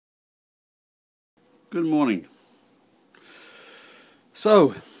Good morning.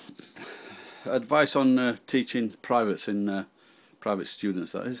 So, advice on teaching privates in private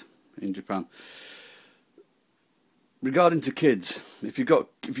students, that is, in Japan. Regarding to kids, if you've got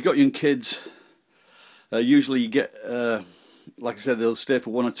young kids, usually you get, like I said, they'll stay for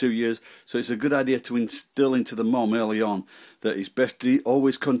 1 or 2 years. So it's a good idea to instill into the mom early on that it's best to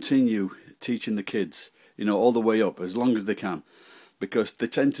always continue teaching the kids, all the way up as long as they can. Because they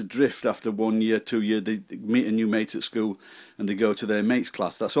tend to drift after 1 year, 2 years. They meet a new mate at school and they go to their mate's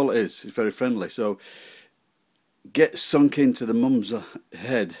class. That's all it is. It's very friendly. So get sunk into the mum's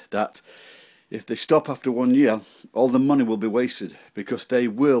head that if they stop after 1 year, all the money will be wasted because they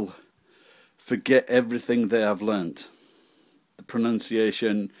will forget everything they have learnt. The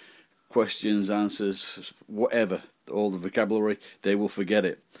pronunciation, questions, answers, whatever, all the vocabulary, they will forget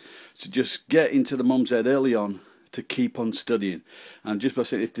it. So just get into the mum's head early on to keep on studying. And just by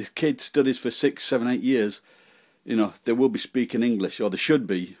saying, if the kid studies for 6, 7, 8 years, they will be speaking English, or they should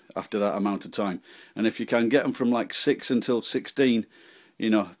be after that amount of time. And if you can get them from like 6 until 16,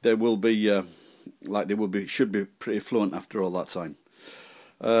 they will be should be pretty fluent after all that time.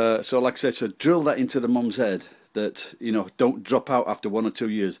 So like I said, so drill that into the mum's head that don't drop out after 1 or 2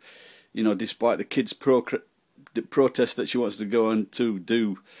 years. Despite the kid's protest that she wants to go and to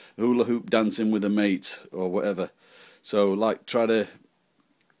do hula hoop dancing with a mate or whatever. So try to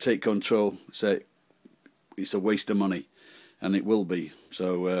take control, say it's a waste of money, and it will be.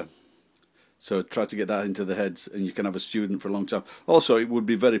 So so try to get that into the heads, and you can have a student for a long time. Also, it would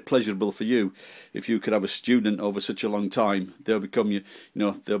be very pleasurable for you if you could have a student over such a long time. They'll become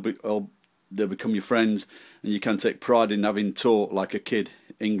they'll become your friends, and you can take pride in having taught like a kid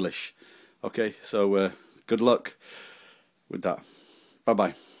English. Okay, so good luck with that. Bye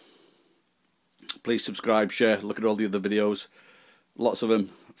bye. Please subscribe, share, look at all the other videos. Lots of them,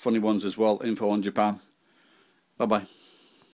 funny ones as well. Info on Japan. Bye bye.